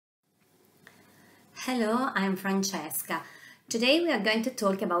Hello, I'm Francesca. Today we are going to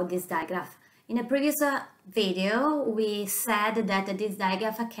talk about this digraph. In a previous video, we said that this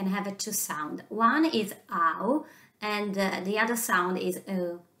digraph can have two sounds. One is ow and the other sound is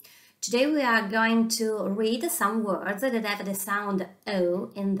o. Today we are going to read some words that have the sound o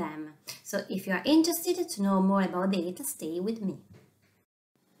in them. So if you are interested to know more about it, stay with me.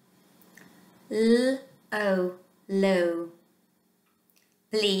 L-O, low.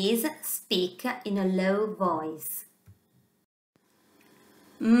 Please speak in a low voice.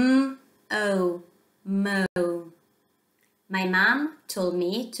 M-O, mow. My mom told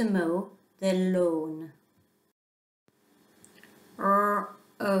me to mow the lawn.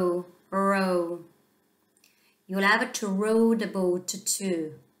 R-O, row. You'll have to row the boat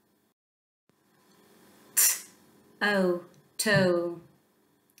too. T-O, tow.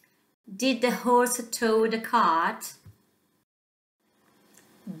 Did the horse tow the cart?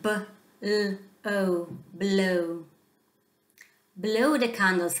 B-L-O, blow. Blow the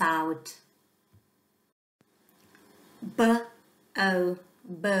candles out. B-O,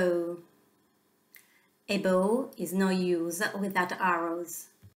 bow. A bow is no use without arrows.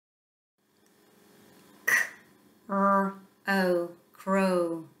 K-R-O,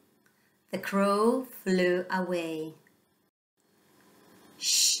 crow. The crow flew away.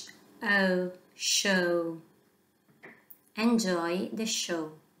 Sh-O, show. Enjoy the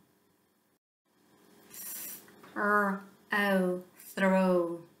show. Throw,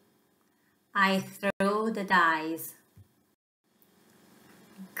 throw. I throw the dice.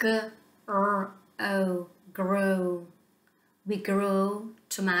 Grow, grow. We grow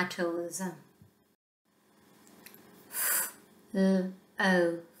tomatoes. Flow,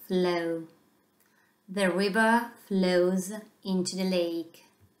 flow. The river flows into the lake.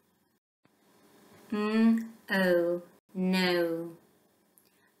 No. No,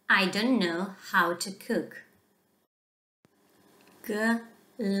 I don't know how to cook. Glow,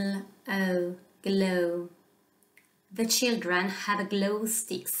 glow. The children have glow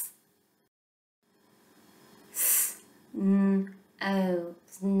sticks. Snow,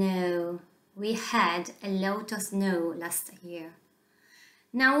 snow. We had a lot of snow last year.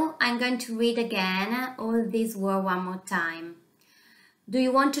 Now I'm going to read again all these words one more time. Do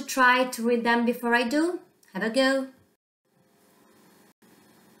you want to try to read them before I do? Have a go.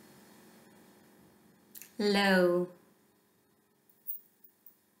 Low,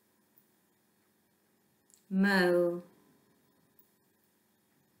 mow,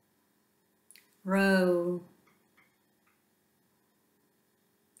 row,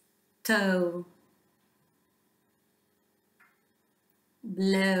 tow,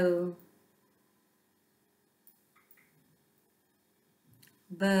 blow,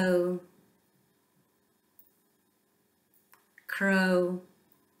 bow, crow,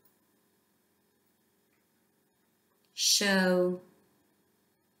 show,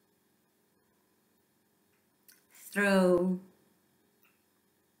 throw,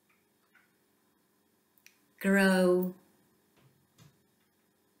 grow,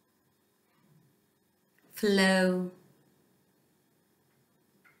 flow,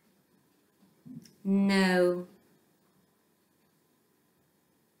 know,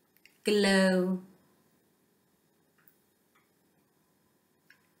 glow,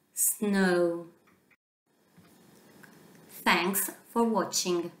 snow. Thanks for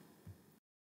watching.